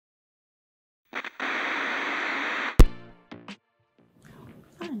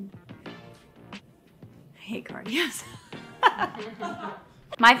fun. I hate cardio.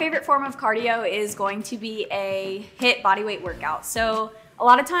 My favorite form of cardio is going to be a HIIT bodyweight workout. So a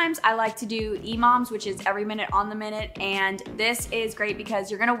lot of times I like to do EMOMs, which is every minute on the minute. And this is great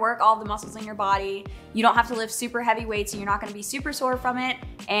because you're gonna work all the muscles in your body. You don't have to lift super heavy weights and you're not gonna be super sore from it.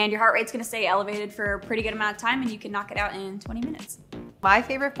 And your heart rate's gonna stay elevated for a pretty good amount of time and you can knock it out in 20 minutes. My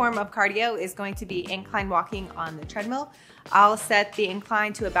favorite form of cardio is going to be incline walking on the treadmill. I'll set the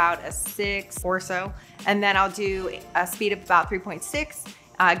incline to about a 6 or so, and then I'll do a speed of about 3.6.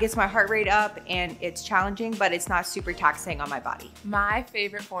 Gets my heart rate up and it's challenging, but it's not super taxing on my body. My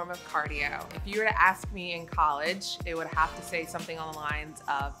favorite form of cardio, if you were to ask me in college, it would have to say something on the lines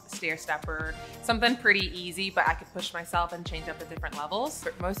of stair stepper, something pretty easy, but I could push myself and change up the different levels.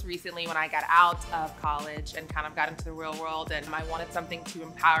 But most recently, when I got out of college and kind of got into the real world, and I wanted something to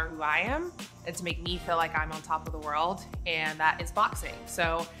empower who I am and to make me feel like I'm on top of the world, and that is boxing.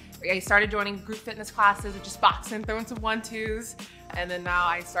 So I started joining group fitness classes of just boxing, throwing some 1-2s. And then now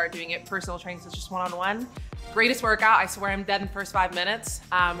I start doing it personal training, so it's just one-on-one. Greatest workout, I swear I'm dead in the first 5 minutes,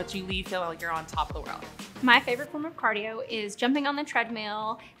 but you leave feeling like you're on top of the world. My favorite form of cardio is jumping on the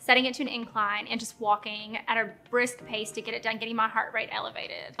treadmill, setting it to an incline, and just walking at a brisk pace to get it done, getting my heart rate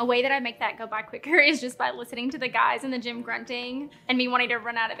elevated. A way that I make that go by quicker is just by listening to the guys in the gym grunting and me wanting to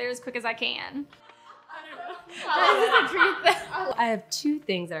run out of there as quick as I can. I have 2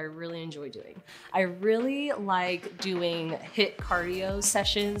 things that I really enjoy doing. I really like doing HIIT cardio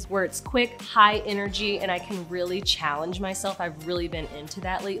sessions where it's quick, high energy, and I can really challenge myself. I've really been into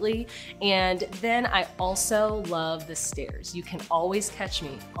that lately. And then I also love the stairs. You can always catch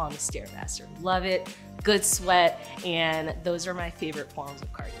me on the Stairmaster. Love it, good sweat, and those are my favorite forms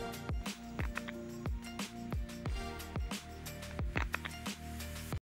of cardio.